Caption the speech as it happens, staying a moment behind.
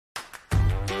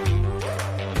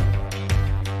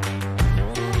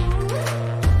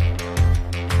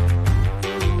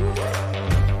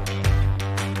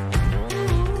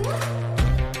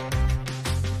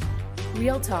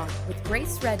Real Talk with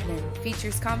Grace Redmond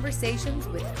features conversations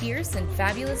with fierce and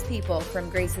fabulous people from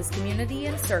Grace's community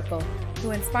and circle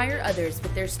who inspire others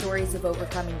with their stories of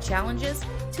overcoming challenges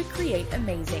to create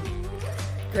amazing.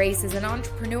 Grace is an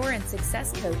entrepreneur and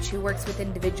success coach who works with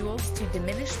individuals to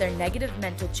diminish their negative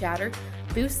mental chatter,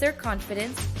 boost their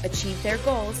confidence, achieve their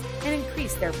goals, and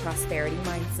increase their prosperity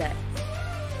mindset.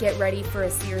 Get ready for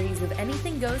a series of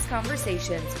anything goes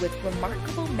conversations with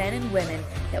remarkable men and women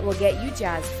that will get you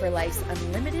jazzed for life's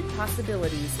unlimited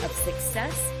possibilities of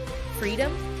success,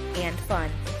 freedom, and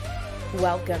fun.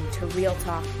 Welcome to Real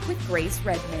Talk with Grace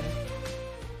Redmond.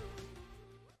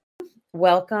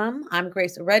 Welcome. I'm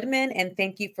Grace Redmond, and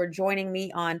thank you for joining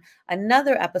me on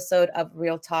another episode of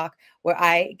Real Talk, where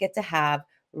I get to have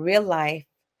real life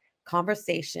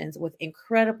conversations with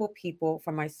incredible people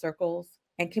from my circles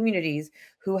and communities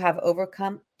who have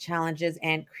overcome challenges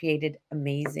and created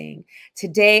amazing.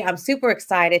 Today, I'm super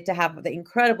excited to have the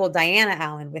incredible Diana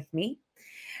Allen with me.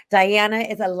 Diana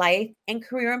is a life and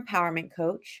career empowerment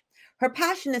coach. Her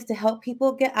passion is to help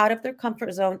people get out of their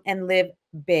comfort zone and live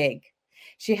big.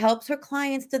 She helps her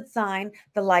clients design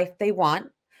the life they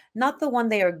want, not the one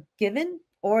they are given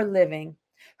or living.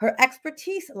 Her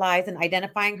expertise lies in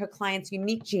identifying her clients'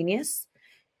 unique genius,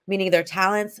 meaning their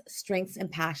talents, strengths, and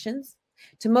passions,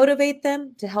 to motivate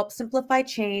them, to help simplify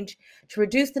change, to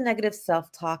reduce the negative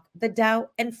self-talk, the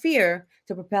doubt, and fear,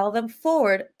 to propel them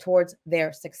forward towards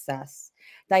their success.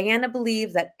 Diana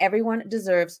believes that everyone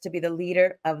deserves to be the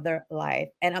leader of their life.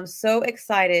 And I'm so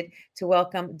excited to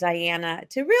welcome Diana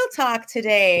to Real Talk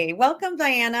today. Welcome,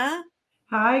 Diana.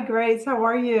 Hi, Grace. How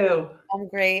are you? I'm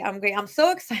great. I'm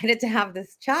so excited to have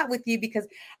this chat with you because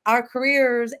our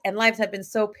careers and lives have been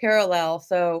so parallel.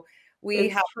 So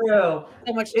it's true.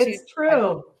 So much. It's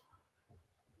true.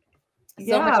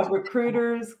 Yeah,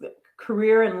 recruiters,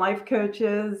 career and life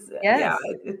coaches. Yes. Yeah,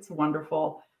 it's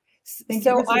wonderful. Thank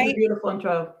you for such a beautiful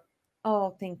intro.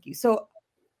 Oh, thank you. So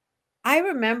I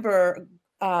remember,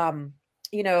 because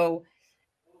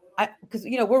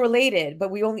we're related, but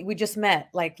we just met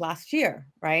like last year,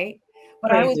 right?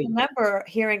 But I always remember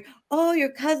hearing, oh,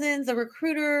 your cousin's a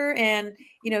recruiter and,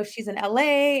 she's in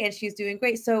LA and she's doing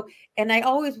great. So, and I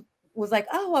always was like,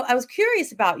 oh, well, I was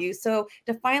curious about you. So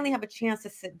to finally have a chance to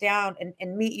sit down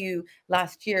and meet you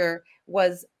last year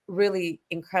was really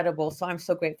incredible. So I'm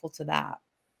so grateful to that.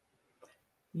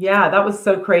 Yeah, that was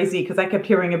so crazy because I kept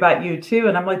hearing about you too.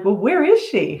 And I'm like, well, where is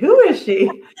she? Who is she?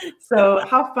 So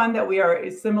how fun that we are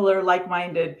similar,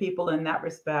 like-minded people in that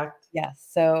respect. Yes.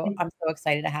 So I'm so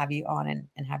excited to have you on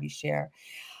and have you share.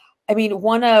 I mean,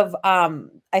 one of, I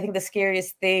think the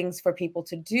scariest things for people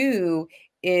to do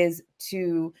is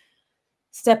to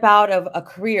step out of a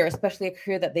career, especially a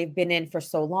career that they've been in for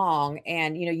so long.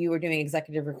 And, you were doing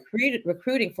executive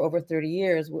recruiting for over 30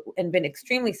 years and been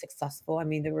extremely successful. I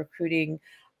mean, the recruiting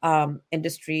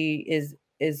industry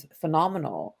is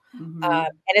phenomenal. Mm-hmm.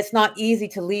 And it's not easy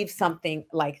to leave something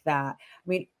like that. I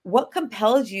mean, what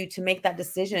compelled you to make that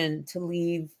decision to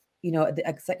leave,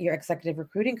 your executive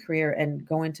recruiting career and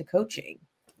go into coaching?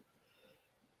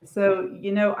 So,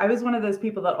 I was one of those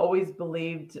people that always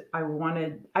believed I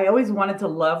always wanted to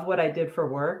love what I did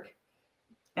for work.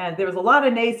 And there was a lot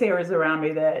of naysayers around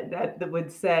me that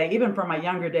would say, even from my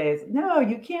younger days, no,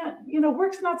 you can't,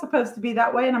 work's not supposed to be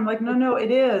that way. And I'm like, no,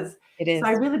 it is. It is. So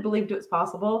I really believed it was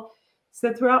possible.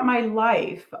 So throughout my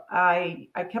life, I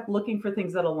kept looking for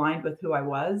things that aligned with who I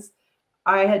was.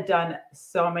 I did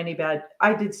so many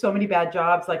bad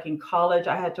jobs. Like in college,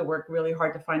 I had to work really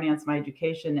hard to finance my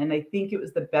education. And I think it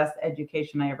was the best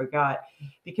education I ever got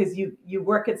because you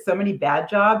work at so many bad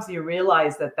jobs, you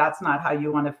realize that that's not how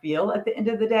you want to feel at the end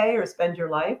of the day or spend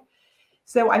your life.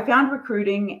 So I found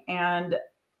recruiting and,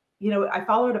 I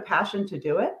followed a passion to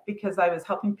do it because I was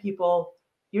helping people.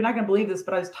 You're not going to believe this,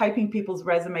 but I was typing people's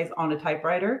resumes on a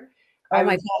typewriter. I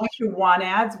was going through want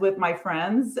ads with my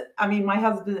friends. I mean, my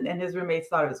husband and his roommates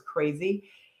thought it was crazy.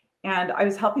 And I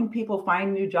was helping people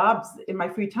find new jobs in my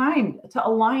free time to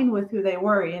align with who they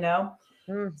were,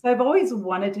 So I've always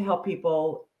wanted to help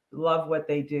people love what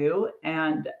they do.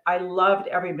 And I loved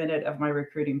every minute of my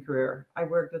recruiting career. I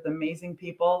worked with amazing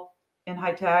people in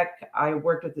high tech. I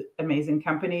worked with amazing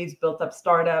companies, built up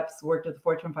startups, worked with the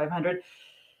Fortune 500.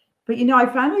 But, I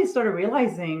finally started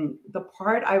realizing the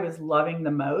part I was loving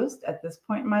the most at this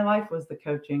point in my life was the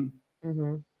coaching.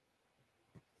 Mm-hmm.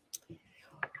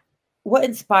 What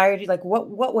inspired you? Like,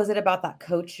 what was it about that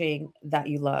coaching that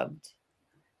you loved?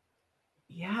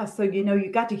 Yeah. So,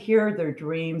 you got to hear their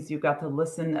dreams. You got to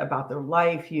listen about their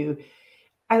life. It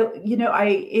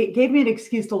gave me an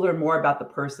excuse to learn more about the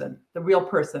person, the real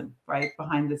person, right,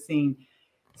 behind the scene.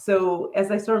 So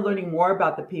as I started learning more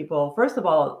about the people, first of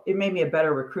all, it made me a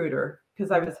better recruiter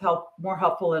because I was more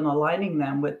helpful in aligning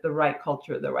them with the right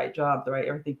culture, the right job, the right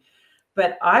everything.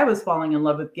 But I was falling in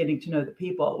love with getting to know the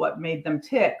people, what made them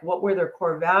tick, what were their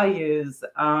core values,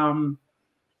 and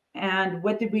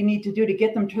what did we need to do to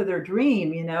get them to their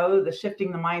dream, the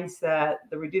shifting the mindset,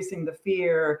 the reducing the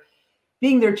fear,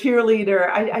 being their cheerleader.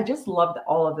 I just loved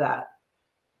all of that.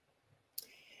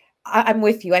 I'm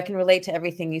with you. I can relate to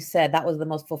everything you said. That was the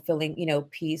most fulfilling,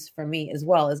 piece for me as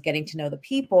well, as getting to know the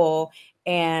people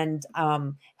and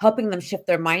helping them shift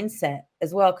their mindset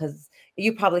as well. Because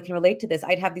you probably can relate to this.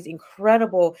 I'd have these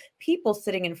incredible people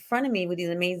sitting in front of me with these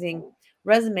amazing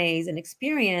resumes and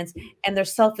experience, and their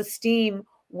self-esteem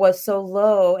was so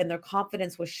low and their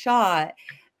confidence was shot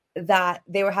that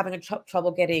they were having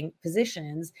trouble getting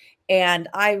positions. And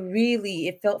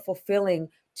it felt fulfilling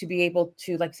to be able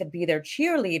to, like I said, be their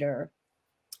cheerleader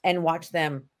and watch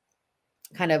them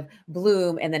kind of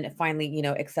bloom and then finally,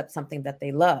 accept something that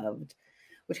they loved,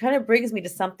 which kind of brings me to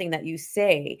something that you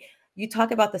say. You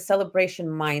talk about the celebration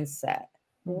mindset.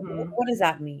 Mm-hmm. What does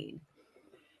that mean?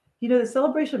 The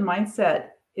celebration mindset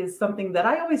is something that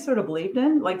I always sort of believed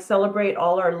in, like celebrate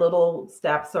all our little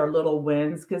steps, our little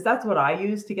wins, because that's what I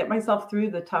use to get myself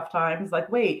through the tough times. Like,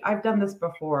 wait, I've done this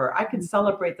before. I can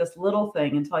celebrate this little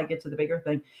thing until I get to the bigger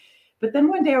thing. But then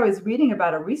one day I was reading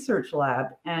about a research lab,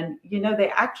 and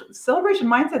celebration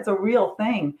mindset's a real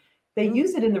thing. They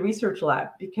use it in the research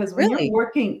lab because when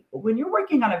you're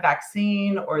working on a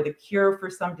vaccine or the cure for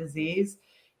some disease,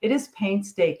 it is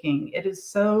painstaking. It is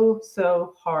so,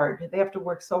 so hard. They have to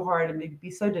work so hard and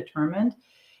be so determined.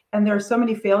 And there are so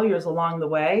many failures along the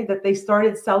way that they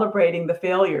started celebrating the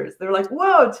failures. They're like,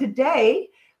 whoa, today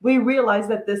we realized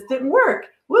that this didn't work.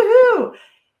 Woohoo!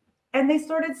 And they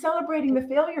started celebrating the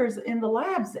failures in the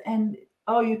labs. And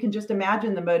you can just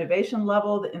imagine the motivation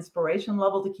level, the inspiration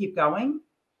level to keep going.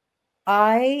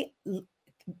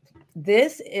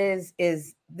 This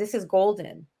is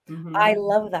golden. Mm-hmm. I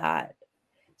love that.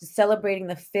 Celebrating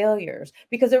the failures,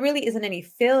 because there really isn't any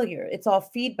failure. It's all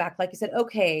feedback. Like you said,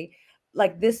 okay,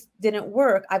 like this didn't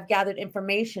work. I've gathered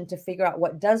information to figure out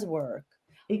what does work.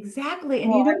 Exactly.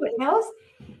 And you know what else?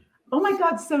 Oh my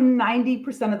God. So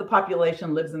 90% of the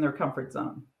population lives in their comfort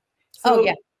zone. So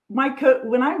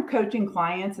when I'm coaching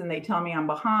clients and they tell me I'm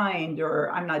behind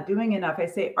or I'm not doing enough, I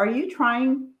say, are you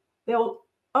trying? They'll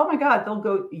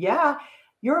go, yeah,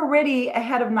 you're already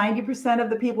ahead of 90% of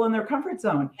the people in their comfort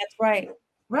zone. That's right.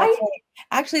 Right?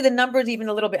 Actually, the number is even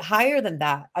a little bit higher than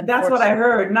that. That's what I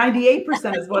heard.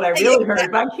 98% is what I really heard,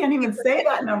 but I can't even say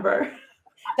that number.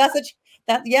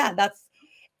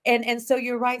 And so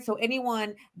you're right. So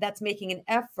anyone that's making an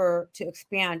effort to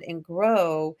expand and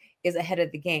grow is ahead of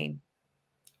the game.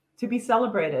 To be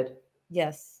celebrated.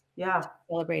 Yes. Yeah.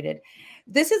 Celebrated.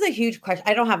 This is a huge question.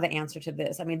 I don't have the answer to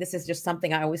this. I mean, this is just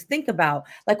something I always think about.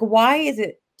 Like, why is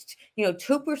it,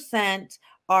 2%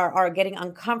 are getting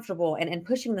uncomfortable and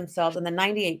pushing themselves, and the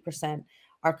 98%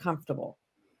 are comfortable?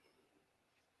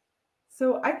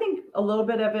 So I think a little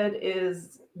bit of it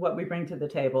is what we bring to the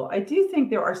table. I do think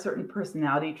there are certain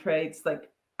personality traits.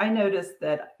 Like I noticed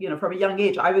that, from a young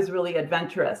age, I was really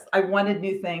adventurous. I wanted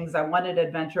new things. I wanted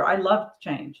adventure. I loved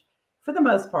change for the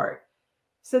most part.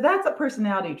 So that's a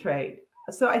personality trait.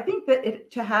 So I think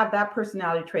that to have that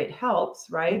personality trait helps,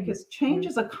 right? Because change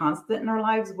is a constant in our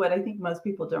lives. What I think most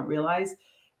people don't realize,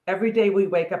 every day we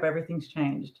wake up, everything's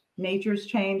changed. Nature's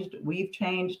changed. We've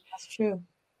changed. That's true.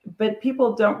 But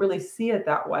people don't really see it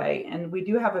that way. And we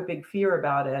do have a big fear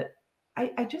about it.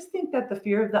 I just think that the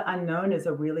fear of the unknown is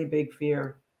a really big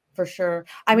fear. For sure.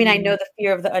 I mean, I know the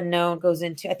fear of the unknown goes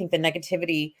into, I think, the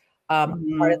negativity,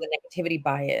 part of the negativity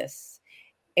bias.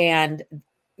 And,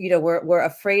 we're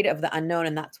afraid of the unknown,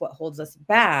 and that's what holds us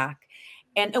back.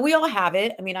 And we all have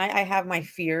it. I mean, I have my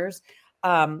fears.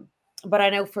 But I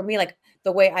know for me, like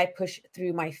the way I push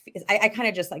through my fears, I kind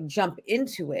of just like jump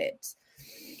into it.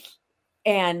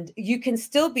 And you can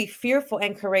still be fearful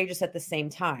and courageous at the same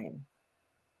time.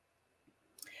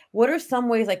 What are some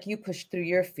ways like you push through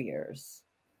your fears?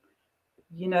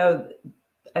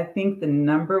 I think the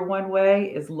number one way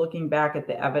is looking back at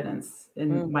the evidence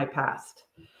in my past.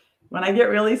 When I get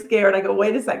really scared, I go,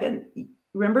 wait a second.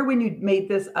 Remember when you made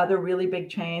this other really big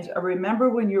change? Or remember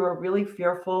when you were really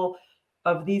fearful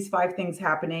of these 5 things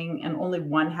happening and only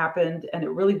one happened and it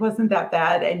really wasn't that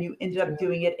bad and you ended up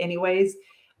doing it anyways?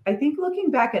 I think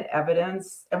looking back at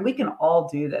evidence, and we can all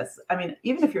do this. I mean,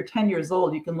 even if you're 10 years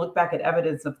old, you can look back at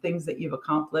evidence of things that you've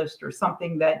accomplished or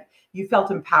something that you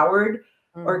felt empowered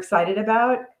or excited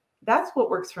about. That's what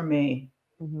works for me.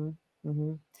 Mm-hmm.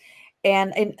 Mm-hmm.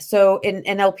 And so in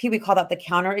NLP, we call that the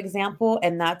counter example.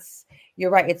 And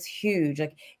you're right. It's huge.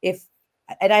 Like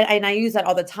I use that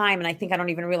all the time. And I think I don't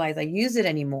even realize I use it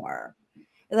anymore.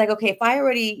 It's like, okay, if I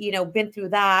already, been through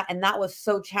that and that was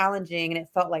so challenging and it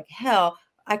felt like hell,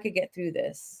 I could get through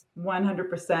this.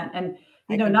 100%. And,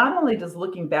 I can. not only does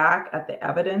looking back at the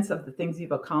evidence of the things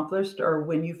you've accomplished or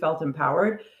when you felt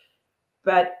empowered,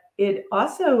 but it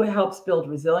also helps build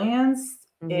resilience.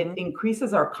 It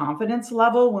increases our confidence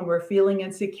level when we're feeling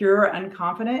insecure,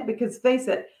 unconfident, because face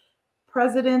it,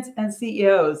 presidents and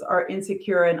CEOs are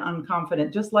insecure and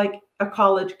unconfident, just like a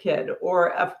college kid or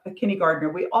a kindergartner.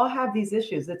 We all have these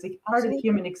issues. It's a part of the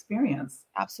human experience.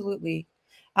 Absolutely.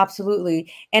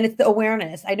 Absolutely. And it's the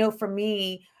awareness. I know for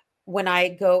me, when I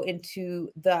go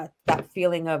into that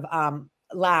feeling of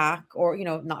lack or,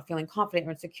 not feeling confident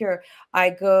or insecure,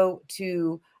 I go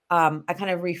to, I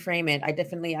kind of reframe it.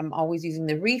 I'm always using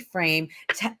the reframe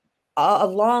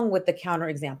along with the counter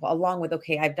example, along with,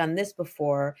 okay, I've done this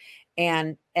before.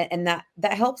 And that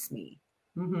helps me.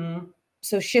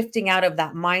 So shifting out of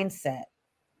that mindset.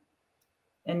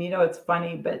 And it's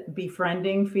funny, but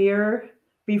befriending fear,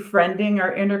 befriending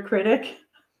our inner critic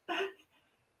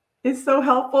is so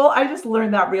helpful. I just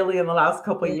learned that really in the last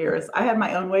couple of years. I had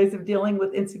my own ways of dealing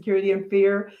with insecurity and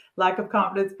fear, lack of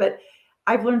confidence, but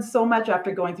I've learned so much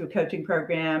after going through a coaching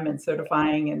program and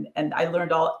certifying, and I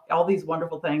learned all these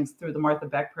wonderful things through the Martha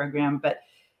Beck program. But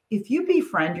if you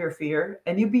befriend your fear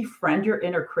and you befriend your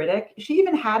inner critic, she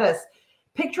even had us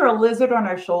picture a lizard on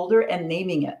our shoulder and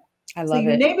naming it. I love it.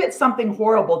 So you name it something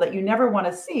horrible that you never want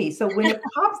to see. So when it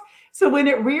pops, so when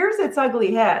it rears its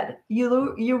ugly head,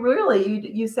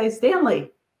 you say,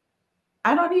 Stanley,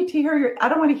 I don't need to hear I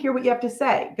don't want to hear what you have to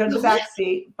say. Go to the back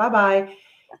seat. Bye-bye.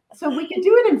 So we can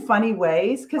do it in funny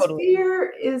ways because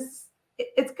fear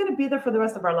it's going to be there for the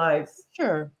rest of our lives.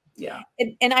 Sure. Yeah.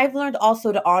 And I've learned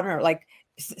also to honor, like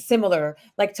similar,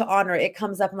 like to honor, it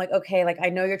comes up. I'm like, okay, like I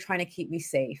know you're trying to keep me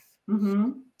safe.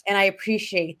 And I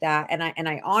appreciate that. And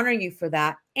I honor you for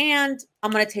that. And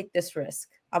I'm going to take this risk.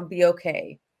 I'll be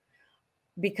okay.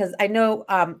 Because I know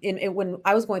when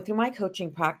I was going through my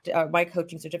coaching practice, my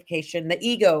coaching certification, the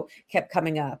ego kept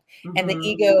coming up, and the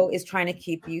ego is trying to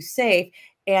keep you safe.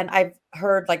 And I've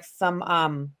heard like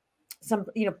some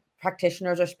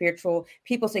practitioners or spiritual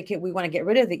people say, we want to get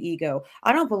rid of the ego.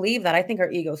 I don't believe that. I think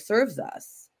our ego serves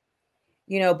us,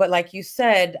 but like you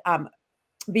said,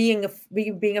 being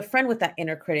a friend with that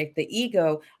inner critic, the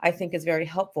ego, I think is very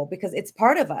helpful because it's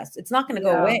part of us. It's not going to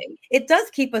go away. It does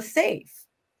keep us safe.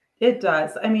 It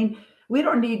does. I mean, we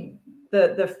don't need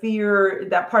the fear,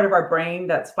 that part of our brain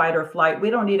that's fight or flight.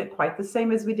 We don't need it quite the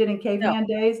same as we did in caveman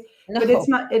days, but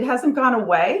it hasn't gone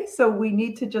away. So we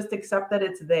need to just accept that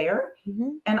it's there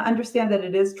and understand that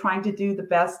it is trying to do the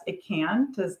best it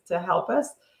can to help us,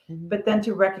 but then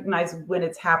to recognize when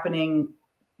it's happening,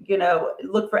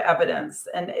 look for evidence.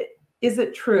 And is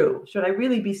it true? Should I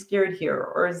really be scared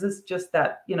here? Or is this just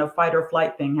that, fight or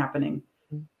flight thing happening?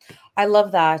 I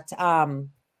love that.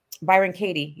 Byron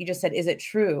Katie, you just said, is it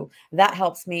true? That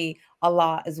helps me a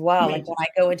lot as well. Like when I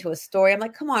go into a story, I'm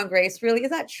like, come on, Grace, really? Is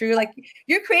that true? Like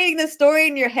you're creating this story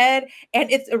in your head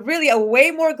and it's really a way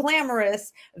more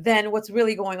glamorous than what's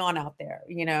really going on out there.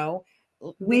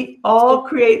 We all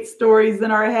create stories in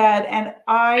our head. And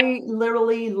I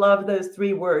literally love those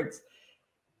 3 words.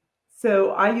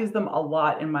 So I use them a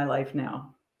lot in my life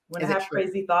now. When I have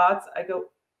crazy thoughts, I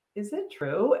go, is it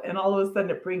true? And all of a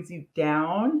sudden it brings you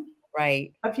down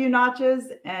a few notches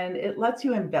and it lets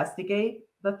you investigate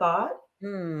the thought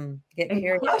and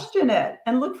question it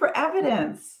and look for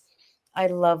evidence. I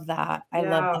love that. I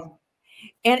love that.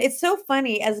 And it's so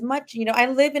funny, as much, I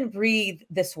live and breathe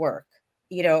this work,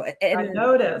 and I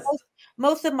noticed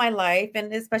most of my life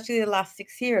and especially the last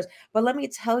 6 years. But let me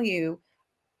tell you,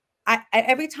 I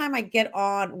every time I get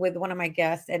on with one of my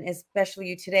guests, and especially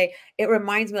you today, it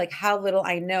reminds me like how little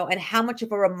I know and how much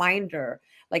of a reminder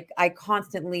like I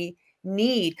constantly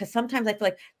need. Because sometimes I feel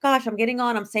like, gosh, I'm getting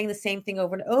on, I'm saying the same thing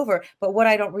over and over. But what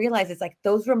I don't realize is like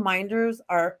those reminders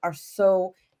are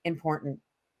so important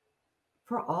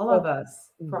for all of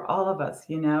us.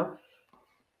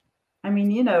 I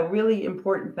mean, really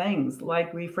important things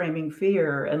like reframing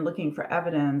fear and looking for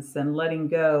evidence and letting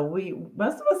go.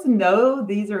 Most of us know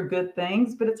these are good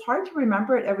things, but it's hard to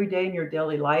remember it every day in your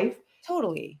daily life.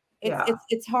 Totally.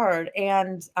 It's hard.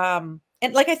 And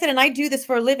like I said, and I do this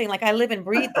for a living, like I live and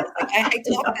breathe this. Like I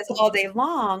talk this all day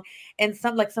long. And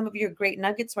some of your great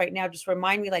nuggets right now just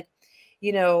remind me like,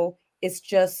 it's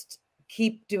just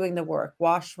keep doing the work,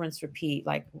 wash, rinse, repeat.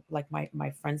 Like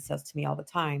my friend says to me all the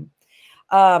time.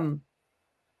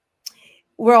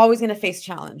 We're always going to face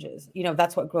challenges.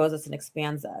 That's what grows us and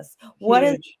expands us. Huge. What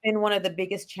has been one of the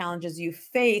biggest challenges you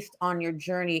faced on your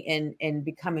journey in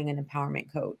becoming an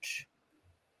empowerment coach?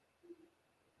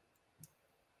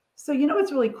 So,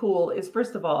 what's really cool is,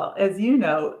 first of all, as you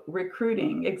know,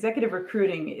 recruiting, executive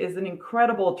recruiting is an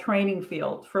incredible training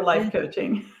field for life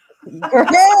coaching. Girl,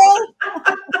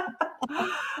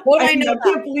 what I know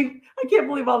I can't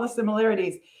believe all the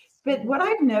similarities. But what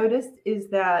I've noticed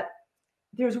is that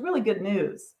there's really good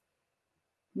news.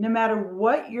 No matter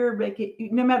what you're making,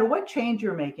 no matter what change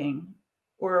you're making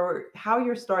or how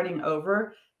you're starting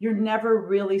over, you're never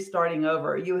really starting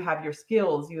over. You have your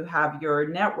skills, you have your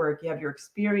network, you have your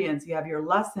experience, you have your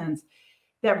lessons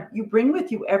that you bring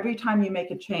with you every time you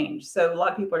make a change. So a lot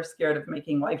of people are scared of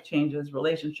making life changes,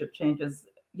 relationship changes,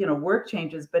 work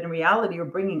changes, but in reality, you're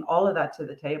bringing all of that to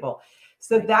the table.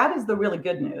 So that is the really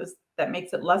good news that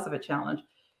makes it less of a challenge.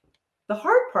 The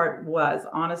hard part was,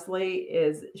 honestly,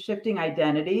 is shifting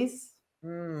identities.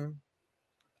 I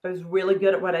was really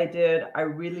good at what I did. I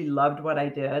really loved what I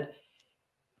did.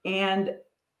 And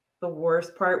the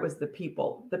worst part was the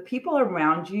people. The people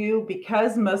around you,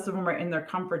 because most of them are in their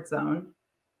comfort zone,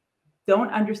 don't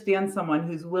understand someone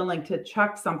who's willing to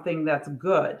chuck something that's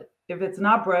good. If it's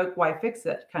not broke, why fix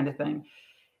it, kind of thing.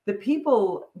 The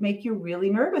people make you really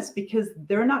nervous because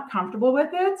they're not comfortable with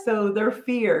it. So their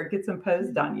fear gets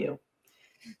imposed on you.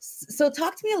 So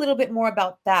talk to me a little bit more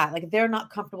about that. Like, they're not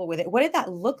comfortable with it. What did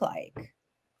that look like?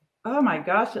 Oh my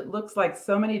gosh, it looks like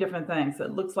so many different things.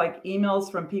 It looks like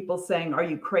emails from people saying, "Are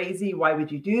you crazy? Why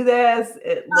would you do this?"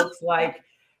 It looks like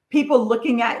people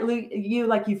looking at you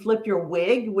like you flipped your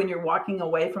wig when you're walking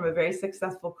away from a very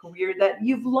successful career that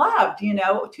you've loved,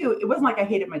 too. It wasn't like I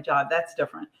hated my job. That's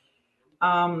different.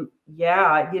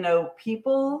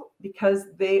 People, because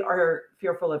they are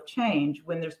fearful of change,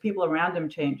 when there's people around them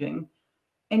changing,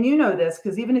 and this,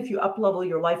 because even if you up-level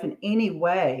your life in any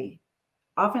way,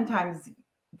 oftentimes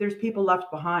there's people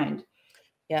left behind.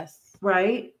 Yes.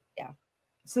 Right? Yeah.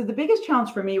 So the biggest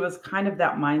challenge for me was kind of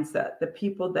that mindset, the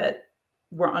people that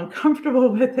were uncomfortable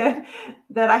with it,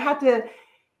 that I had to,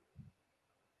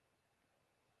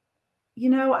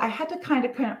 I had to kind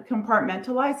of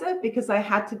compartmentalize it because I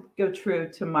had to go true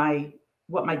to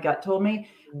what my gut told me.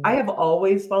 I have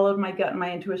always followed my gut and my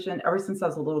intuition ever since I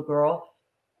was a little girl.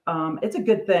 It's a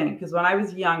good thing because when I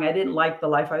was young, I didn't like the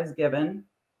life I was given.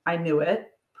 I knew it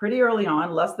pretty early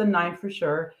on, less than 9 for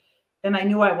sure. And I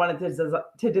knew I wanted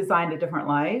to design a different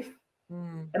life.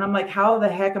 And I'm like, how the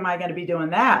heck am I going to be doing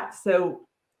that? So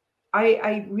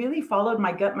I really followed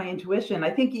my gut, my intuition. I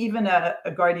think even a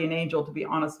guardian angel, to be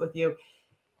honest with you,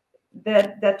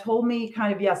 that told me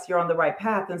kind of, yes, you're on the right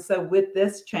path. And so with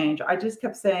this change, I just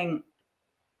kept saying,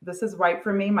 this is right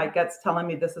for me. My gut's telling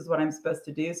me this is what I'm supposed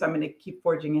to do. So I'm going to keep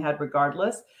forging ahead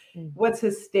regardless. What's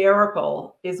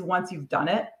hysterical is once you've done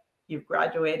it, you've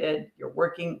graduated, you're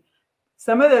working,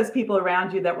 some of those people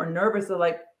around you that were nervous are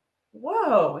like,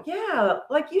 whoa, yeah,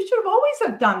 like you should have always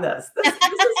have done this. This is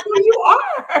who you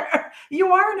are.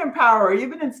 You are an empowerer.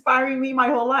 You've been inspiring me my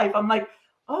whole life. I'm like,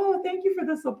 oh, thank you for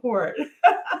the support.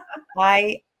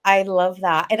 I love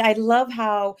that. And I love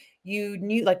how you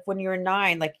knew, like when you were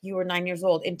 9, like you were 9 years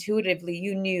old, intuitively,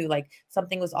 you knew like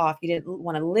something was off. You didn't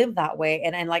want to live that way.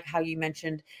 And like how you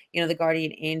mentioned, the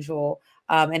guardian angel,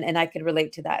 and I could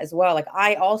relate to that as well. Like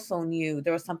I also knew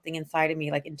there was something inside of me,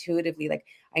 like intuitively, like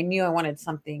I knew I wanted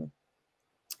something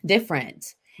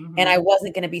different and I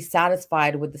wasn't going to be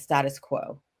satisfied with the status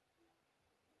quo.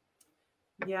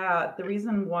 Yeah. The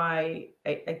reason why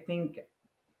I think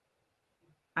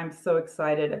I'm so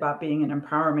excited about being an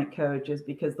empowerment coach is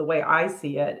because the way I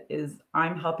see it is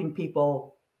I'm helping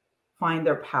people find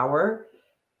their power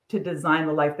to design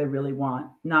the life they really want,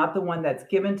 not the one that's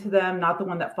given to them, not the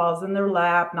one that falls in their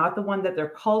lap, not the one that their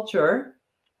culture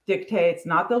dictates,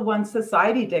 not the one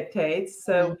society dictates.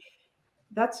 So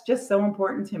that's just so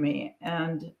important to me.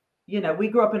 And, we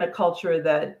grew up in a culture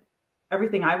that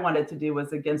everything I wanted to do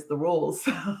was against the rules.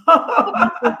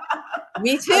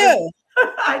 Me too.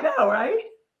 I know, right?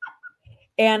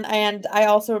 And I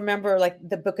also remember like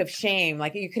the Book of Shame,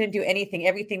 like you couldn't do anything.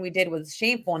 Everything we did was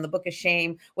shameful. And the Book of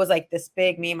Shame was like this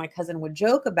big, me and my cousin would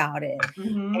joke about it.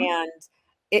 And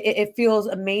it feels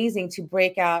amazing to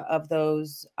break out of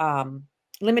those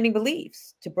limiting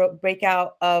beliefs, to break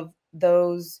out of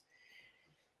those,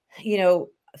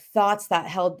 thoughts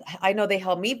that I know they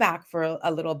held me back for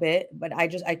a little bit, but I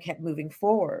kept moving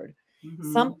forward.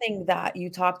 Something that you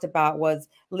talked about was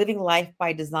living life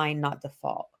by design, not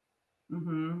default.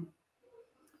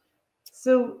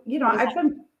 So, I've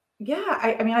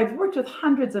worked with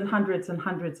hundreds and hundreds and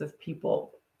hundreds of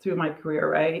people through my career,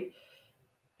 right?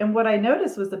 And what I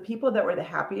noticed was the people that were the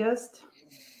happiest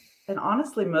and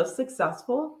honestly most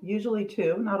successful, usually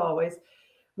too, not always,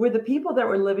 were the people that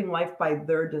were living life by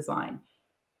their design.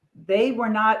 They were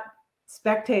not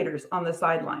spectators on the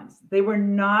sidelines. They were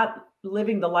not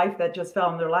living the life that just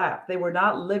fell in their lap. They were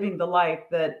not living the life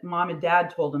that mom and dad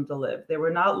told them to live. They were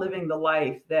not living the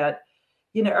life that,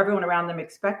 everyone around them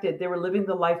expected. They were living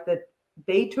the life that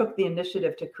they took the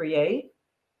initiative to create.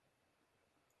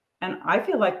 And I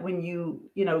feel like when you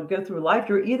go through life,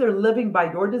 you're either living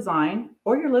by your design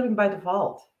or you're living by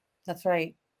default. That's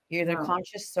right. You're either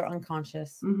conscious or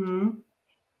unconscious. Mm-hmm.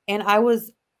 And I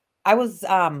was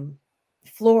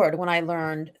floored when I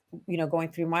learned, going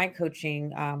through my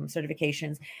coaching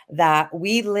certifications, that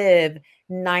we live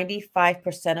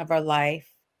 95% of our life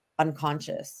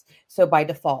unconscious. So by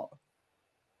default.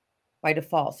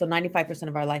 So 95%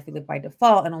 of our life we live by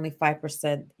default, and only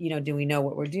 5%, do we know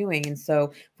what we're doing? And so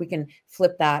if we can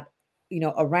flip that,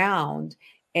 around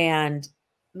and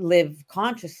live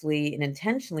consciously and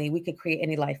intentionally, we could create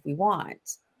any life we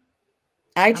want.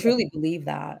 I truly believe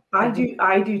that. I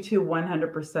do too,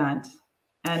 100%.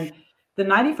 And the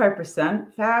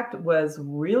 95% fact was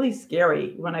really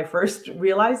scary when I first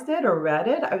realized it or read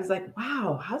it. I was like,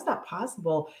 wow, how's that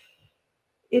possible?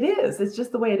 It is. It's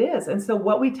just the way it is. And so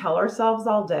what we tell ourselves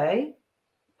all day,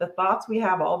 the thoughts we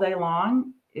have all day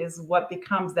long, is what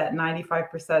becomes that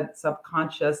 95%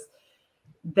 subconscious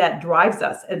that drives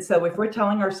us. And so if we're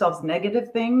telling ourselves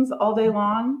negative things all day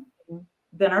long,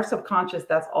 then our subconscious,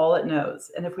 that's all it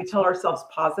knows. And if we tell ourselves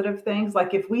positive things,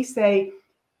 like if we say,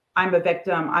 I'm a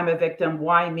victim,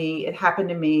 why me? It happened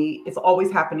to me. It's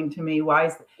always happening to me.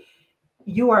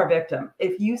 You are a victim.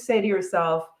 If you say to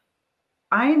yourself,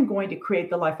 I am going to create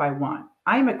the life I want.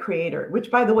 I am a creator, which,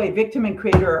 by the way, victim and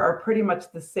creator are pretty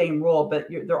much the same role, but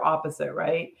they're opposite,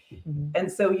 right? Mm-hmm.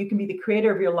 And so you can be the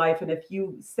creator of your life. And if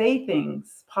you say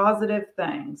things, positive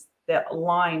things that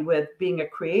align with being a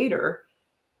creator,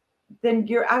 then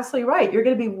you're absolutely right. You're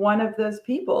going to be one of those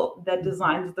people that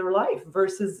designs their life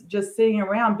versus just sitting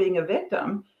around being a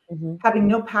victim, having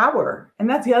no power. And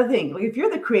that's the other thing. Like, if you're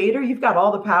the creator, you've got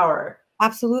all the power.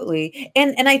 Absolutely.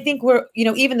 And I think we're,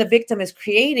 even the victim is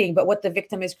creating, but what the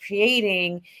victim is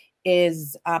creating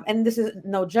is, and this is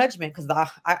no judgment, because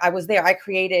I was there. I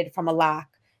created from a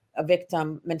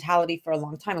victim mentality for a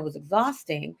long time. It was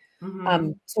exhausting.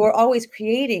 Mm-hmm. So we're always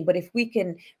creating, but if we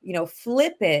can,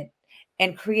 flip it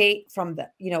and create from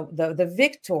the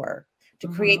victor to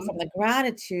create from the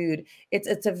gratitude,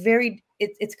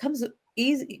 it comes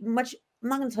easy, much. I'm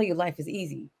not going to tell you life is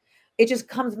easy. It just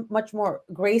comes much more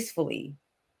gracefully.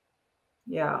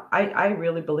 Yeah, I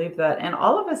really believe that. And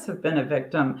all of us have been a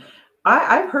victim.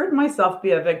 I've heard myself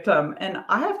be a victim. And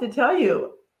I have to tell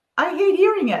you, I hate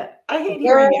hearing it. I hate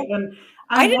hearing it when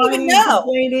I didn't even know.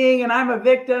 Complaining and I'm a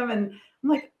victim. And I'm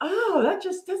like, oh, that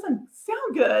just doesn't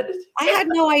sound good. I had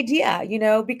no idea,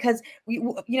 because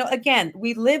again,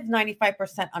 we live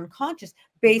 95% unconscious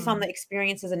based on the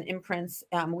experiences and imprints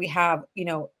we have,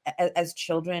 as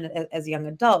children, as young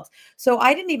adults. So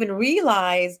I didn't even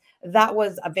realize that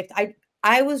was a victim.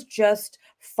 I was just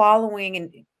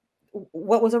following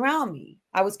what was around me.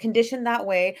 I was conditioned that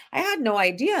way. I had no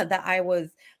idea that I was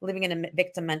living in a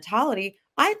victim mentality.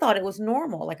 I thought it was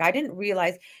normal. Like, I didn't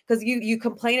realize, because you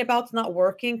complain about it's not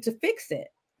working to fix it.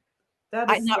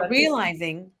 I'm not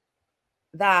realizing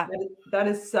that. That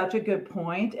is such a good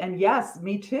point. And yes,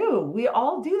 me too. We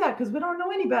all do that because we don't know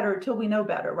any better until we know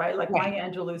better, right? Like Maya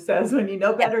Angelou says, when you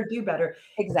know better, do better.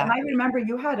 Exactly. And I remember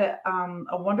you had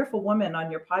a wonderful woman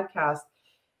on your podcast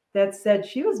that said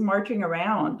she was marching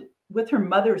around with her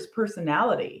mother's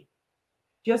personality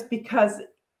just because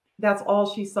that's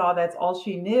all she saw, that's all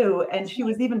she knew. And she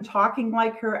was even talking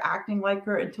like her, acting like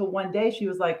her, until one day she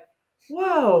was like,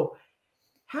 whoa,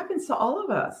 happens to all of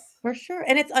us. For sure.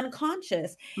 And it's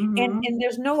unconscious. And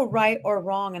there's no right or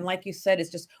wrong. And like you said,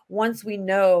 it's just once we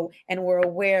know and we're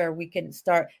aware, we can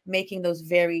start making those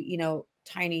very,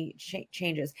 tiny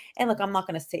changes. And look, I'm not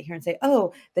going to sit here and say,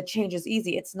 oh, the change is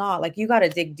easy. It's not. Like, you got to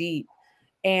dig deep.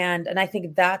 And I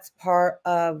think that's part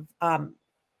of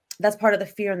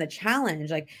the fear and the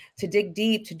challenge, like to dig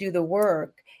deep, to do the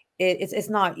work. It's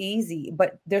not easy,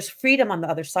 but there's freedom on the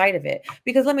other side of it.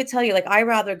 Because let me tell you, like, I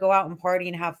rather go out and party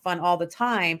and have fun all the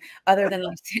time, other than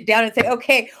like sit down and say,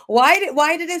 okay, why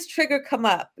did this trigger come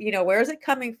up? Where is it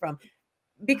coming from?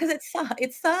 Because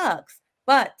it sucks.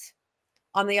 But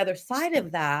on the other side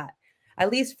of that,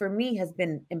 at least for me, has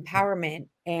been empowerment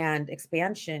and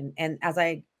expansion. And as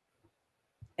I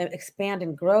expand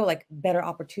and grow, like, better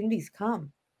opportunities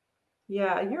come.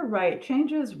 Yeah, you're right.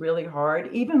 Change is really hard,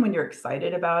 even when you're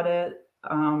excited about it.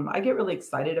 I get really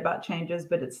excited about changes,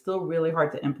 but it's still really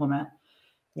hard to implement.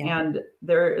 Yeah. And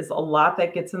there is a lot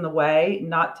that gets in the way,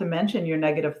 not to mention your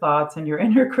negative thoughts and your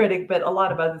inner critic, but a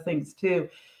lot of other things too.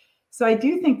 So I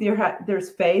do think there's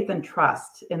faith and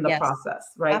trust in the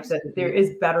process, right? Absolutely. That there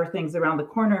is better things around the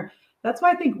corner. That's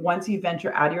why I think once you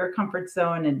venture out of your comfort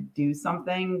zone and do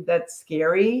something that's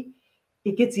scary,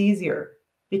 it gets easier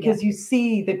because you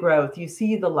see the growth, you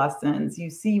see the lessons, you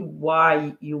see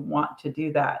why you want to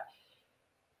do that.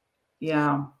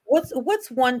 Yeah. What's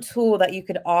one tool that you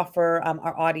could offer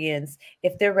our audience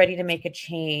if they're ready to make a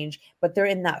change, but they're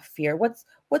in that fear? What's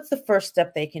the first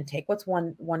step they can take? What's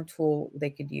one tool they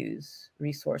could use,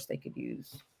 resource they could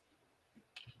use?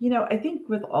 I think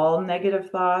with all negative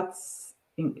thoughts,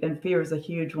 and fear is a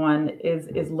huge one,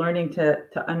 is learning to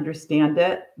understand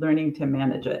it, learning to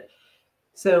manage it.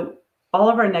 So all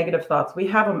of our negative thoughts, we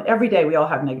have them every day. We all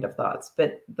have negative thoughts,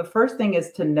 but the first thing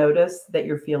is to notice that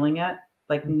you're feeling it.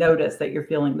 Like notice that you're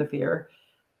feeling the fear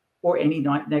or any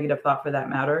negative thought for that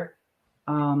matter.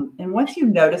 And once you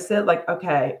notice it, like,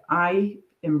 okay, I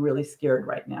am really scared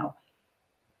right now,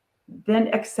 then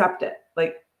accept it.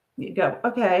 Like you go,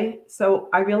 okay, so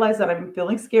I realize that I'm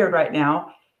feeling scared right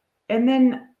now. And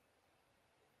then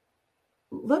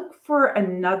look for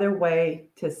another way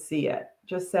to see it.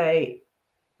 Just say,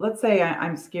 let's say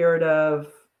I'm scared of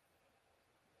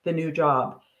the new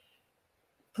job.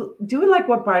 Do it like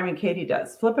what Byron Katie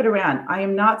does. Flip it around. I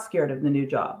am not scared of the new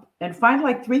job, and find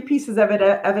like 3 pieces of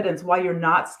evidence why you're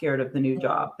not scared of the new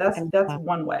job. That's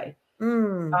one way.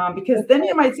 Because then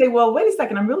you might say, well, wait a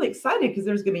second. I'm really excited because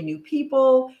there's going to be new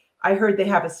people. I heard they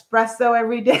have espresso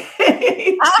every day.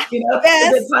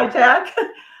 It's high tech.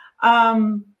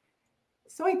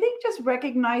 So I think just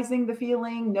recognizing the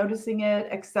feeling, noticing it,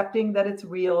 accepting that it's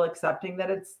real, accepting that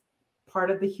it's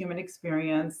part of the human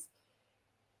experience,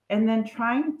 and then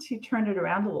trying to turn it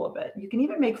around a little bit. You can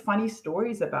even make funny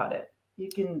stories about it. You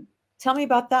can tell me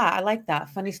about that. I like that.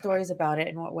 Funny stories about it.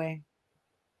 In what way?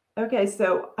 Okay,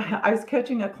 so I was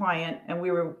coaching a client and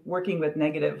we were working with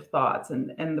negative thoughts,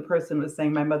 and the person was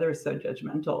saying, my mother is so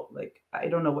judgmental. Like, I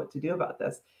don't know what to do about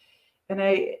this. And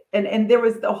there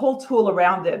was a whole tool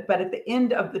around it. But at the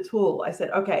end of the tool, I said,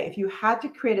 okay, if you had to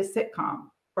create a sitcom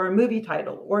or a movie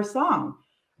title or a song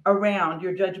around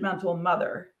your judgmental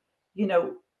mother,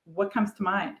 what comes to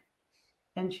mind?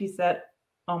 And she said,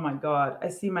 oh my God, I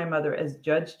see my mother as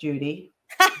Judge Judy.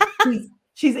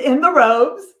 she's in the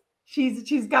robes.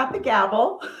 She's got the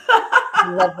gavel.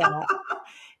 Love that.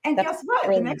 And guess what?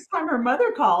 Brilliant. The next time her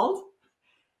mother called,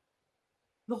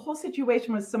 the whole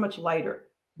situation was so much lighter.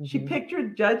 Mm-hmm. She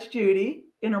pictured Judge Judy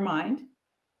in her mind.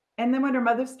 And then when her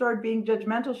mother started being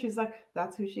judgmental, she's like,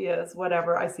 that's who she is,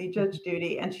 whatever. I see Judge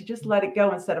Judy. And she just let it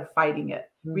go instead of fighting it,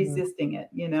 resisting it,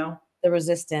 The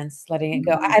resistance, letting it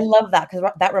go. I love that because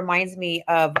that reminds me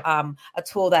of a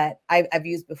tool that I've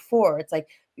used before. It's like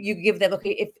you give them,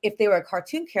 okay, if they were a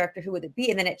cartoon character, who would it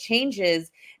be? And then it changes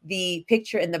the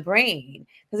picture in the brain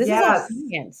because this is all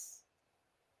science.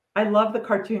 I love the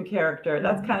cartoon character.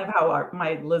 That's kind of how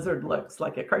my lizard looks,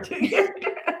 like a cartoon character.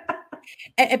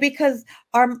 And because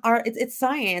it's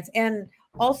science. And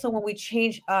also when we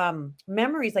change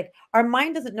memories, like our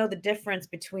mind doesn't know the difference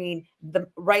between the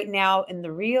right now and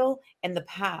the real and the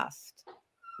past.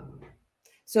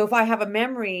 So if I have a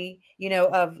memory,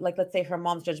 of like, let's say her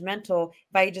mom's judgmental,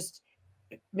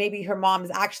 maybe her mom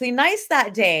is actually nice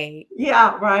that day.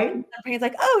 Yeah, right. My brain's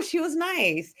like, oh, she was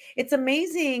nice. It's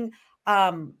amazing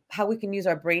how we can use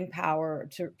our brain power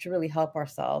to really help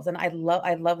ourselves. And I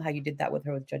love how you did that with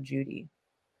her with Judge Judy.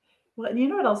 Well, and you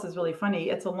know what else is really funny?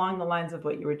 It's along the lines of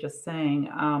what you were just saying.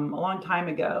 A long time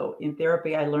ago in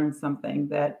therapy, I learned something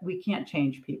that we can't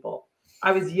change people.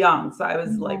 I was young, so I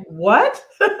was like, what?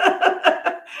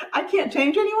 I can't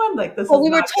change anyone? Like this. Well, we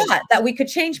were taught that we could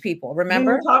change people,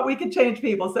 remember? We were taught we could change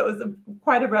people. So it was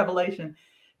quite a revelation.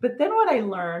 But then what I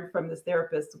learned from this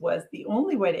therapist was the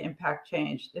only way to impact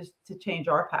change is to change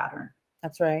our pattern.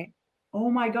 That's right. Oh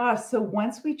my gosh. So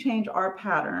once we change our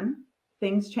pattern,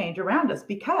 things change around us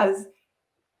because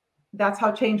that's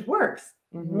how change works.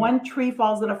 Mm-hmm. One tree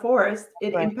falls in a forest,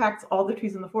 it impacts all the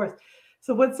trees in the forest.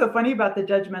 So what's so funny about the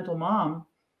judgmental mom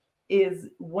is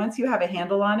once you have a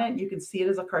handle on it, you can see it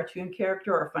as a cartoon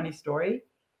character or a funny story.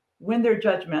 When they're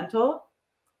judgmental,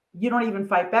 you don't even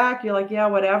fight back. You're like, yeah,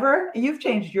 whatever. You've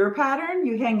changed your pattern.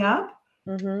 You hang up.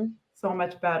 Mm-hmm. So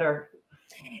much better.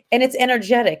 And it's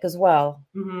energetic as well.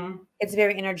 Mm-hmm. It's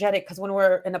very energetic because when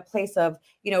we're in a place of,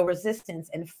 resistance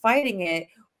and fighting it,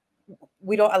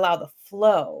 we don't allow the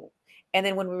flow. And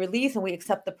then when we release and we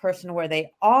accept the person where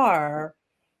they are,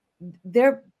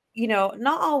 they're,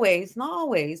 not always,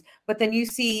 but then you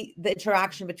see the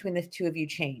interaction between the two of you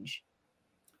change.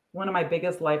 One of my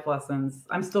biggest life lessons.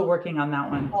 I'm still working on that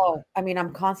one. Oh,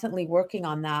 I'm constantly working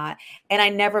on that. And I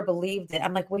never believed it.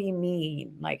 I'm like, what do you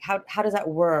mean? Like, how does that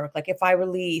work? Like, if I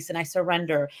release and I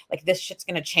surrender, like this shit's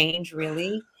going to change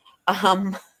really?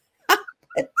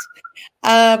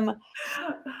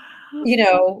 you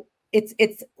know,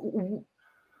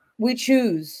 we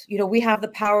choose, we have the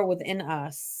power within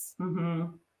us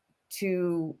Mm-hmm.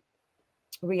 to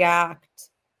react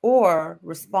or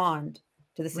respond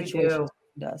to the We situations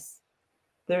do. around us.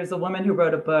 There's a woman who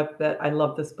wrote a book that I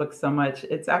love this book so much.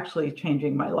 It's actually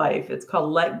changing my life. It's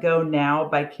called Let Go Now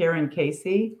by Karen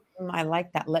Casey. I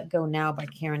like that. Let Go Now by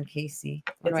Karen Casey.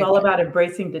 It's all about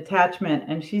embracing detachment.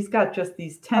 And she's got just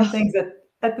these 10 things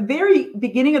at the very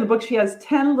beginning of the book. She has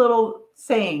 10 little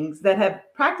sayings that have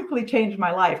practically changed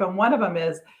my life. And one of them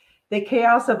is the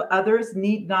chaos of others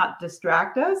need not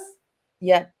distract us.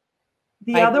 Yeah.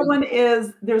 The other one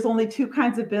is there's only two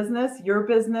kinds of business, your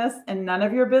business and none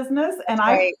of your business. And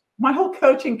my whole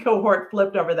coaching cohort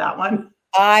flipped over that one.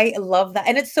 I love that.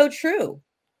 And it's so true.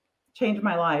 Changed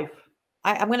my life.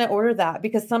 I'm going to order that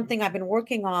because something I've been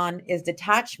working on is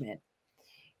detachment,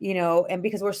 and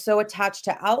because we're so attached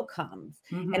to outcomes.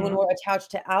 Mm-hmm. And when we're attached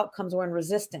to outcomes, we're in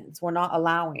resistance. We're not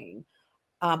allowing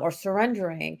or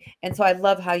surrendering. And so I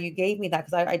love how you gave me that,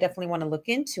 because I definitely want to look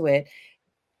into it.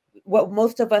 What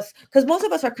most of us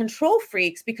are control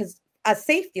freaks, because as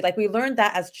safety, like we learned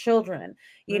that as children,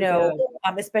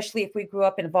 especially if we grew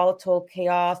up in volatile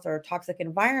chaos or toxic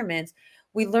environments,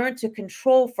 we learn to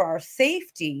control for our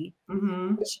safety,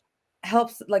 mm-hmm.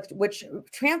 which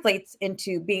translates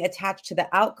into being attached to the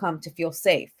outcome to feel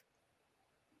safe.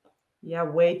 Yeah,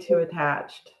 way too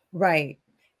attached. Right.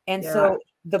 And so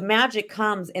the magic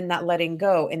comes in that letting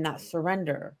go, in that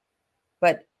surrender.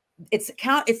 But it's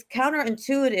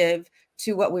counterintuitive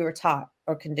to what we were taught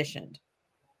or conditioned.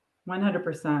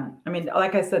 100%. I mean,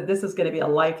 like I said, this is going to be a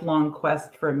lifelong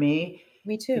quest for me.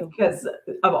 Me too. Because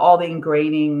of all the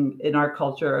ingraining in our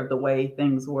culture of the way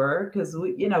things were, because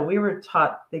we were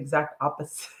taught the exact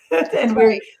opposite, and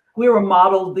we were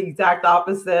modeled the exact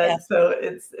opposite. Yes. So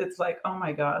it's like, oh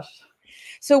my gosh.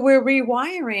 So we're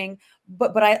rewiring,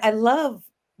 but I love,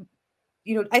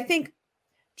 I think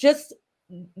just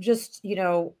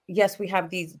yes, we have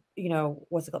these,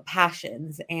 what's it called,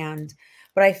 passions,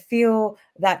 but I feel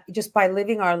that just by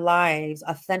living our lives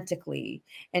authentically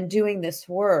and doing this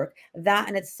work, that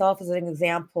in itself is an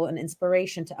example and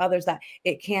inspiration to others that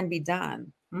it can be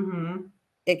done. Mm-hmm.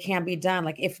 It can be done.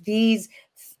 Like if these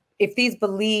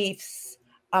beliefs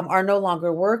are no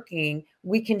longer working,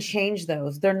 we can change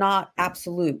those. They're not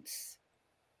absolutes.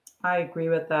 I agree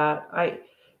with that.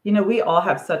 We all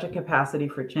have such a capacity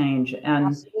for change. And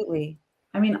absolutely.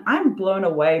 I mean, I'm blown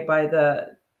away by the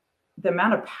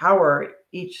amount of power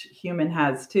each human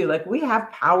has too. Like we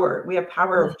have power. We have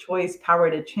power of choice,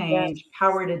 power to change,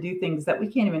 power to do things that we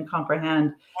can't even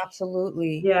comprehend.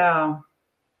 Absolutely. Yeah.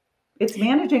 It's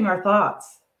managing our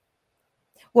thoughts.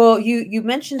 Well, you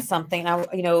mentioned something,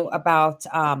 about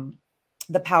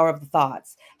the power of the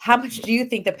thoughts. How much do you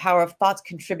think the power of thoughts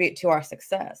contribute to our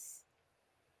success?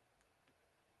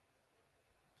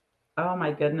 Oh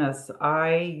my goodness.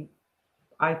 I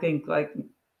think like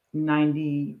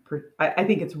 90%. I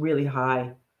think it's really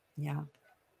high. Yeah.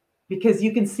 Because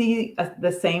you can see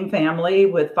the same family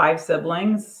with 5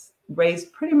 siblings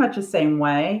raised pretty much the same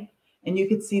way. And you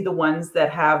can see the ones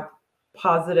that have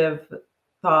positive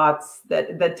thoughts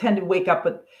that tend to wake up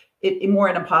with it more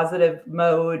in a positive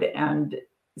mode and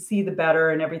see the better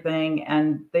and everything.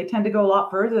 And they tend to go a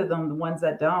lot further than the ones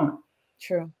that don't.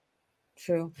 True.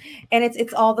 And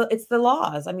it's the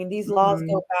laws. I mean, these laws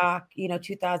go back,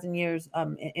 2,000 years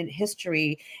in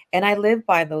history, and I live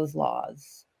by those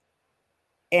laws.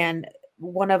 And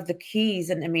one of the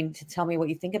keys, and I mean, to tell me what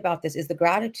you think about this, is the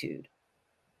gratitude.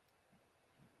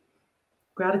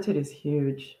 Gratitude is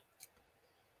huge.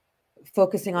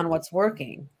 Focusing on what's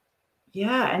working.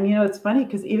 Yeah. And it's funny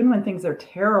because even when things are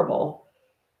terrible,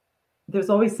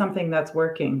 there's always something that's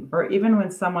working. Or even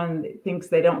when someone thinks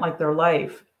they don't like their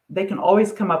life, they can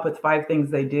always come up with 5 things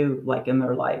they do like in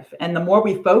their life. And the more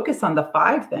we focus on the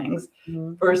 5 things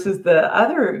versus the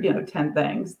other, 10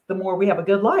 things, the more we have a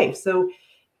good life. So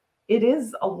it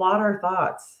is a lot of our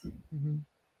thoughts. Mm-hmm.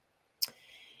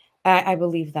 I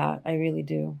believe that. I really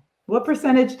do. What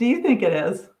percentage do you think it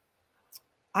is?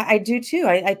 I do too.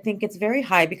 I think it's very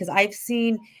high because I've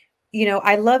seen,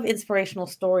 I love inspirational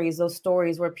stories, those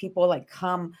stories where people like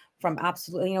come from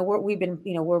absolutely,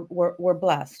 we're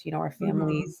blessed, our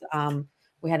families,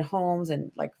 we had homes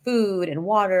and like food and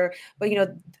water, but,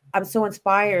 I'm so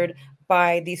inspired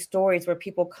by these stories where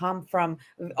people come from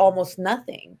almost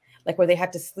nothing, like where they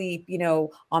had to sleep,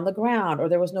 on the ground, or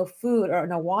there was no food or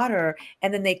no water.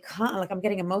 And then they come, like, I'm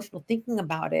getting emotional thinking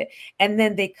about it. And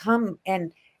then they come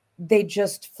and they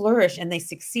just flourish and they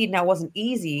succeed. Now, it wasn't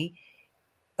easy,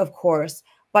 of course,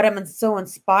 but I'm so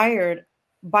inspired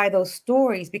by those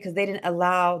stories because they didn't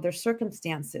allow their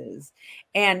circumstances.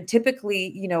 And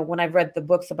typically, you know, when I've read the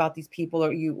books about these people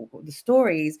or the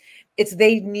stories, it's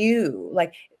they knew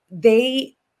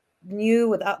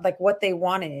without like what they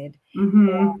wanted.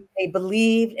 Mm-hmm. They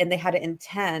believed and they had an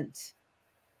intent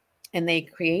and they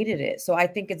created it. So I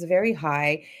think it's very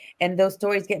high. And those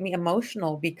stories get me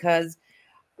emotional because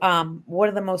one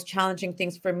of the most challenging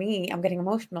things for me, I'm getting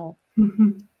emotional,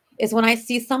 Mm-hmm. is when I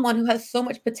see someone who has so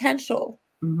much potential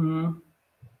Mm-hmm.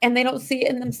 and they don't see it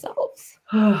in themselves.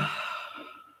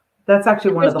 That's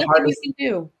actually one of There's the nothing you hardest. can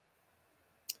do.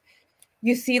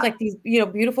 You see like these, you know,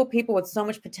 beautiful people with so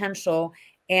much potential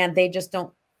and they just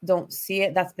don't see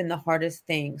it. That's been the hardest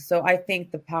thing. So I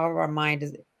think the power of our mind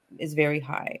is very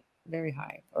high, very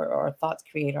high. Or our thoughts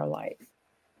create our life.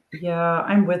 Yeah,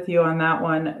 I'm with you on that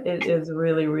one. It is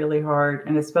really, really hard.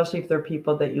 And especially if they're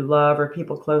people that you love or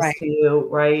people close Right. to you,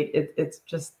 right? It's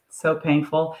just so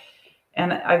painful.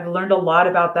 And I've learned a lot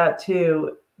about that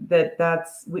too,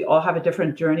 that's we all have a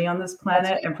different journey on this That's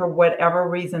planet. And for whatever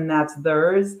reason, that's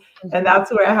theirs. right. And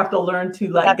that's where I have to learn to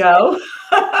let That's right. go.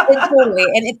 Totally.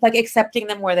 And it's like accepting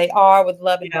them where they are with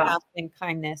love and Yeah, compassion and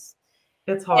kindness.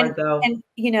 it's And hard though.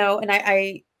 you know, and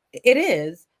I it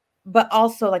is, but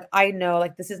also like I know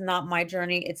like this is not my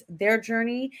journey, it's their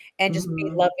journey, and just be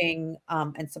Mhm. loving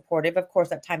and supportive. Of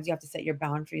course, at times you have to set your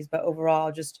boundaries, but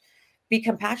overall just be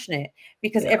compassionate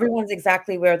because Yeah. everyone's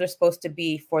exactly where they're supposed to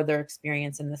be for their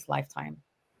experience in this lifetime.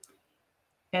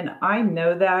 And I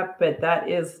know that, but that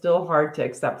is still hard to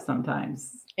accept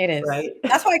sometimes, It is. right?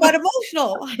 That's why I got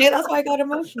emotional. Yeah, that's why I got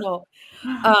emotional.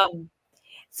 Um,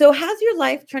 so has your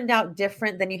life turned out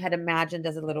different than you had imagined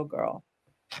as a little girl?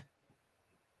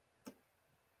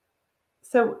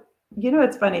 So, you know,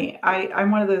 it's funny.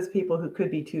 I'm one of those people who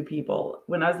could be two people.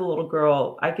 When I was a little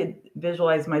girl, I could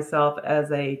visualize myself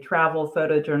as a travel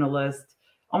photojournalist,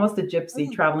 almost a gypsy,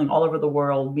 Oh, traveling all over the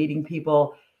world, meeting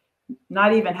people,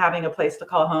 not even having a place to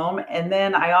call home. And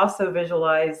then I also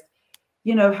visualized,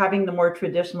 you know, having the more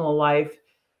traditional life,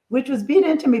 which was beat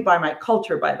into me by my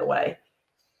culture, by the way.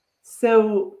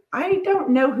 So I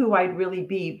don't know who I'd really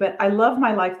be, but I love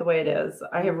my life the way it is.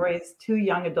 I have mhm. raised two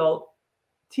young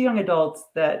adults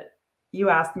that you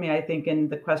asked me, I think, in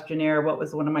the questionnaire, what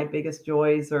was one of my biggest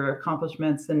joys or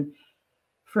accomplishments. And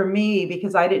for me,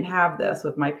 because I didn't have this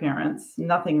with my parents,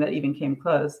 nothing that even came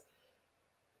close,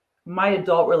 my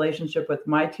adult relationship with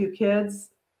my two kids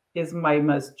is my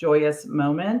most joyous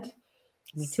moment.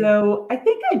 Me too. So I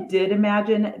think I did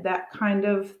imagine that kind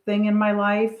of thing in my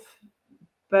life.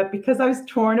 But because I was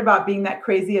torn about being that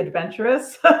crazy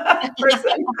adventurous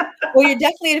person, Well, you're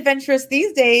definitely adventurous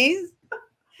these days.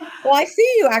 Well, I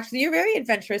see you actually. You're very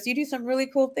adventurous. You do some really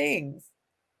cool things.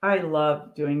 I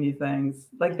love doing new things.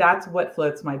 Like Yeah. that's what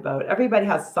floats my boat. Everybody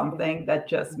has Yeah. something that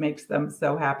just makes them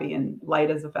so happy and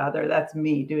light as a feather. That's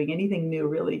me. Doing anything new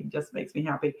really just makes me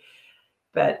happy.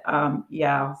 But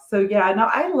yeah, so yeah, no,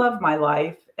 I love my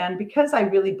life. And because I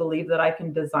really believe that I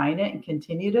can design it and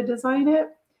continue to design it,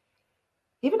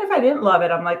 even if I didn't love it,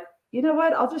 I'm like, you know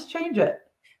what? I'll just change it.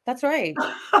 That's right.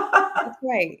 That's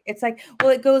right. It's like,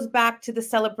 well, it goes back to the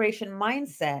celebration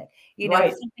mindset. You know, if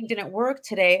Right. something didn't work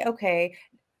today, okay,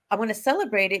 I'm going to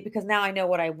celebrate it because now I know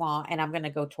what I want and I'm going to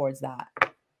go towards that.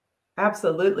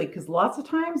 Absolutely. Because lots of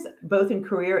times, both in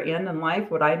career and in life,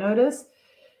 what I notice,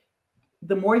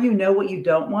 the more you know what you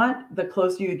don't want, the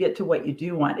closer you get to what you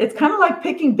do want. It's kind of like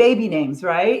picking baby names,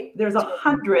 right? There's Totally.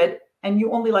 100 and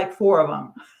you only like four of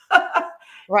them.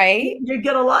 Right? You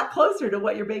get a lot closer to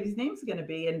what your baby's name's going to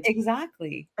be. And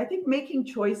Exactly. I think making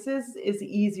choices is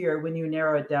easier when you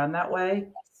narrow it down that way.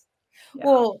 Yeah.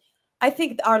 Well, I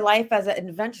think our life as an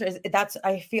adventure is that's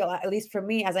I feel at least for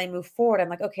me as I move forward, I'm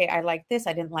like, okay, I like this,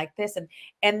 I didn't like this.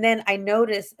 And then I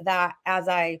notice that as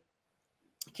I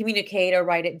communicate or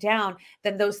write it down,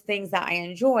 then those things that I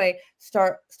enjoy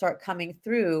start coming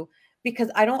through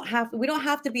because we don't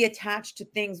have to be attached to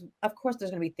things. Of course,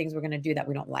 there's gonna be things we're gonna do that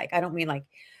we don't like. I don't mean like,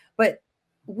 but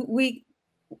we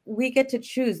we get to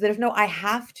choose. There's no I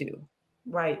have to.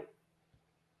 Right.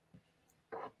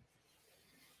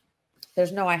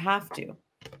 There's no I have to.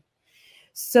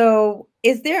 So,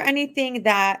 is there anything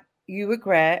that you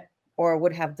regret or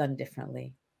would have done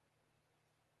differently?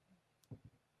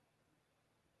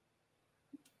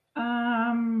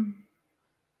 Um,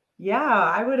 yeah,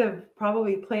 I would have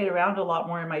probably played around a lot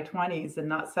more in my 20s and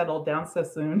not settled down so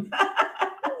soon.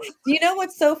 Do you know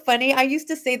what's so funny? I used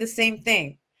to say the same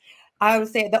thing. I would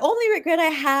say the only regret I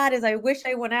had is I wish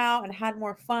I went out and had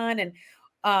more fun. And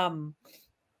um,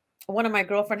 one of my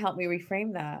girlfriend helped me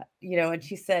reframe that, you know, and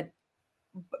she said,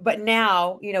 but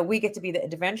now, you know, we get to be the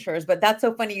adventurers. But that's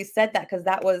so funny you said that because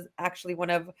that was actually one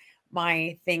of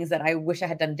my things that I wish I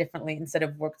had done differently instead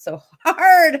of worked so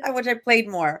hard. I wish I played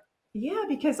more. Yeah,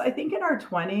 because I think in our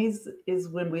 20s is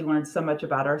when we learn so much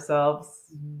about ourselves.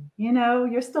 Mhm. You know,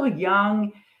 you're still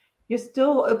young, you're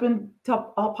still open to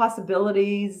all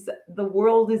possibilities. The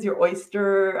world is your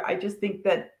oyster. I just think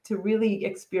that to really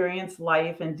experience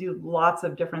life and do lots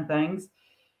of different things.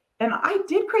 And I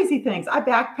did crazy things. I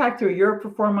backpacked through Europe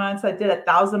for 4 months. I did a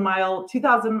 2,000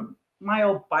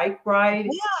 mile bike ride.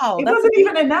 Wow, It that's wasn't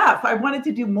even enough. I wanted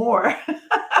to do more.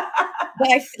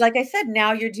 but like I said,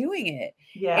 now you're doing it.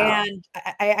 Yeah. And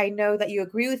I know that you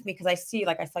agree with me because I see,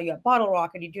 like I saw you at Bottle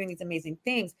Rock and you're doing these amazing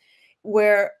things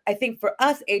where I think for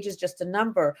us, age is just a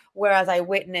number. Whereas I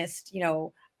witnessed,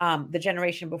 the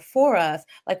generation before us,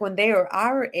 like when they were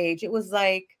our age, it was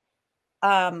like,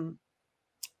 um,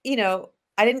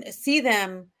 I didn't see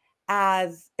them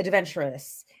as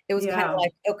adventurous. It was kind of Yeah.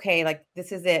 like, okay, like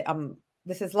this is it.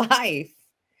 This is life.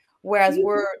 Whereas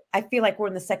I feel like we're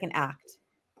in the second act.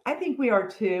 I think we are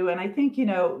too. And I think,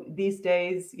 these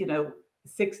days,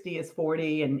 60 is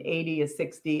 40 and 80 is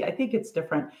 60. I think it's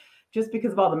different just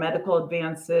because of all the medical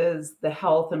advances, the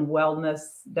health and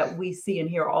wellness that we see and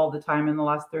hear all the time in the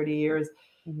last 30 years.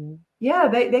 Mhm. Yeah,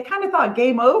 they kind of thought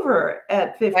game over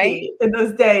at 50 Right? in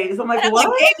those days. I'm like, And I'm like,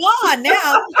 what? game on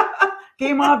now.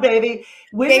 Game on, baby. Game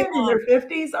Women in on. their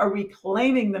 50s are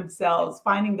reclaiming themselves,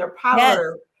 finding their Yes.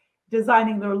 power,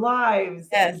 designing their lives,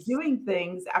 and Yes. doing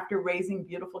things after raising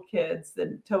beautiful kids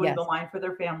and towing the Yes. line for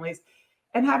their families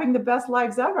and having the best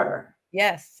lives ever.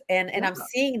 Yes. And I'm Yeah.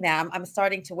 seeing that. I'm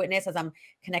starting to witness as I'm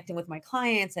connecting with my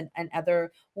clients and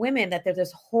other women that there's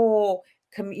this whole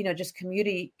just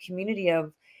community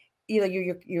of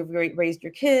you've raised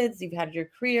your kids, you've had your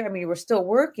career. I mean, we're still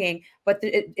working, but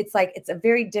it's like it's a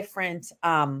very different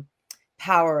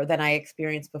power than I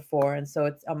experienced before. And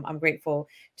so I'm grateful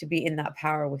to be in that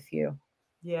power with you.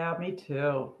 Yeah, me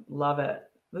too. Love it.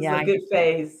 This Yeah, is a good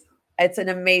phase. it's an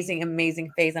amazing, amazing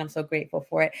phase. And I'm so grateful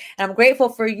for it. And I'm grateful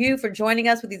for you for joining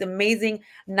us with these amazing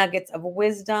nuggets of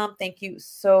wisdom. Thank you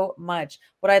so much.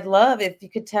 What I'd love if you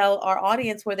could tell our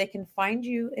audience where they can find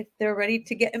you if they're ready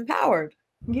to get empowered.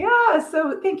 Yeah,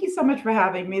 so thank you so much for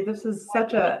having me. This is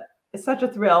such a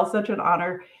thrill, such an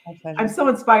honor. My pleasure. I'm so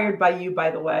inspired by you, by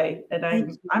the way, and Thank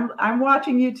you. I'm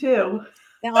watching you too.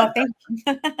 Oh, thank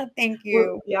you. Thank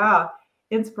you. Yeah,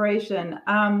 inspiration.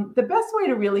 The best way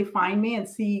to really find me and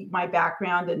see my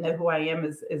background and know who I am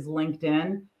is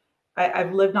LinkedIn.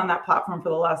 I've lived on that platform for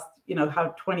the last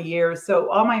 20 years, so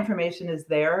all my information is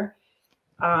there,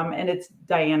 and it's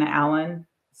Diana Allen.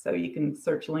 So you can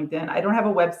search LinkedIn. I don't have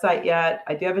a website yet.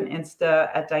 I do have an Insta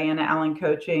at Diana Allen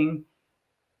Coaching.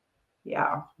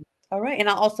 Yeah. All right. And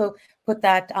I'll also put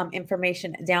that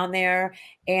information down there.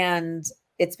 And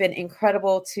it's been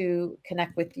incredible to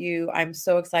connect with you. I'm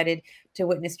so excited to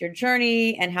witness your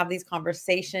journey and have these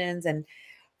conversations. And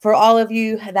for all of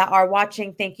you that are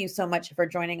watching, thank you so much for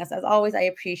joining us. As always, I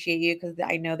appreciate you because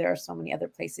I know there are so many other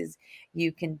places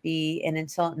you can be. And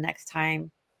until next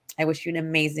time, I wish you an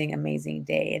amazing, amazing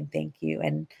day. And thank you.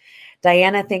 And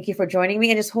Diana, thank you for joining me.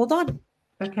 And just hold on.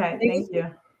 Okay. Thank you.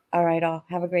 All right, all.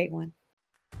 Have a great one.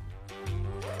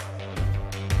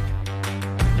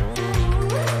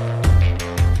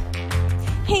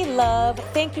 Hey, love.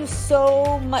 Thank you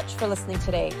so much for listening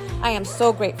today. I am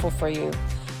so grateful for you.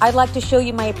 I'd like to show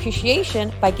you my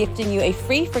appreciation by gifting you a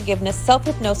free forgiveness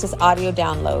self-hypnosis audio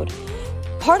download.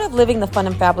 Part of living the fun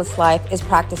and fabulous life is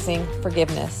practicing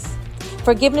forgiveness.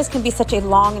 Forgiveness can be such a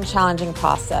long and challenging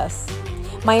process.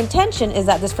 My intention is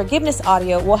that this forgiveness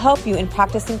audio will help you in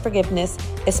practicing forgiveness,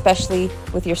 especially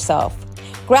with yourself.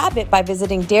 Grab it by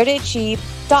visiting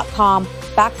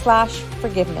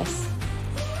daretoachieve.com/forgiveness.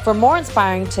 For more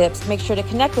inspiring tips, make sure to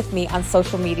connect with me on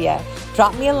social media.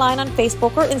 Drop me a line on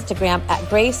Facebook or Instagram at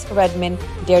Grace Redmond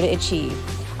Dare to Achieve.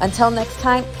 Until next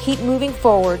time, keep moving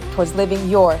forward towards living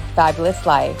your fabulous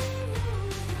life.